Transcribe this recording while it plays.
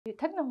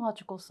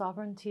technological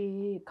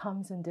sovereignty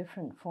comes in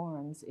different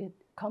forms. It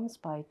comes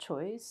by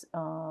choice,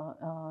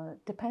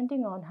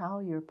 depending on how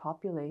your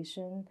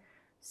population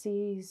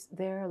sees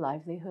their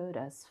livelihood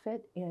as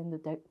fit in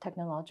the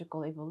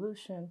technological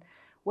evolution,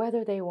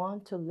 whether they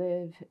want to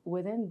live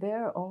within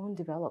their own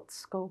developed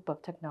scope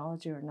of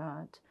technology or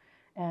not.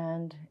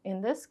 And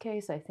in this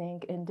case, I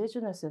think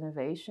indigenous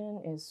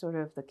innovation is sort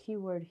of the key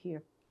word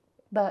here.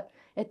 But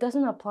it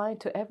doesn't apply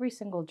to every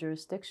single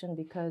jurisdiction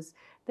because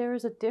there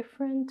is a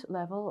different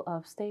level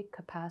of state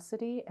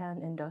capacity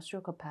and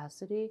industrial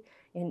capacity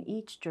in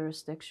each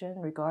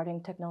jurisdiction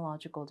regarding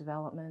technological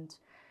development.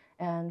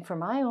 And for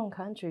my own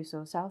country,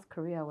 so South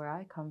Korea, where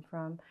I come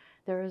from,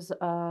 there is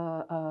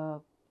a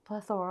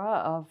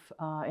plethora of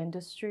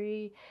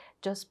industry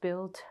just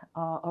built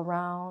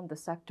around the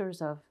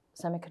sectors of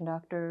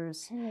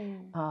semiconductors,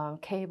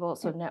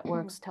 cables, so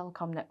networks,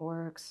 telecom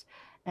networks,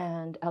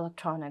 and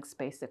electronics,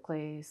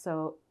 basically.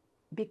 So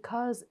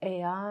because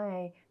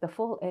AI, the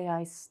full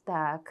AI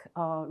stack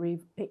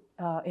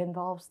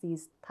involves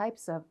these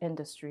types of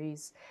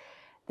industries,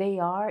 they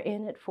are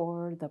in it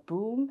for the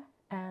boom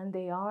and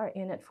they are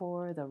in it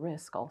for the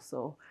risk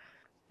also.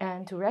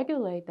 And to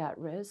regulate that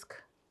risk,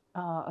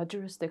 a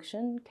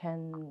jurisdiction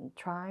can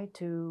try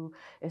to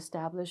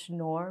establish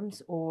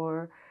norms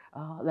or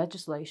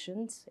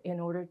legislations in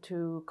order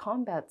to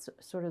combat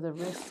sort of the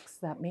risks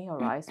that may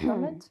arise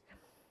from it.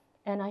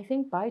 And I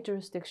think by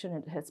jurisdiction,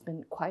 it has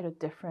been quite a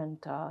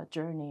different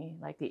journey.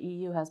 Like the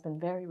EU has been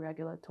very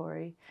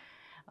regulatory.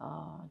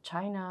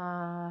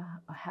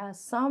 China has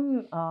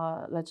some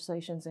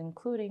legislations,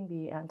 including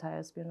the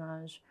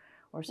anti-espionage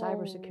or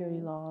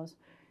cybersecurity laws.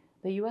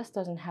 The US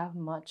doesn't have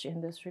much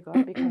in this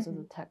regard because of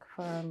the tech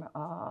firm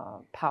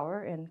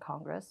power in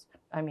Congress,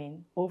 I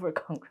mean, over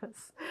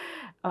Congress.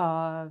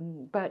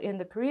 But in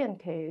the Korean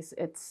case,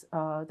 it's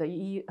the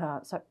EU,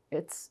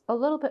 it's a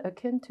little bit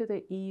akin to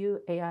the EU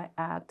AI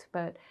Act,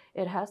 but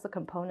it has the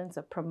components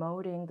of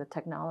promoting the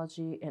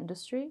technology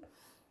industry.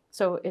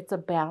 So it's a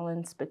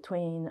balance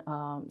between,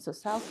 so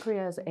South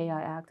Korea's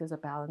AI Act is a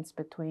balance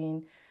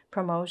between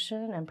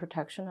promotion and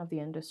protection of the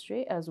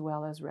industry as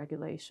well as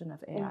regulation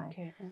of AI. Okay.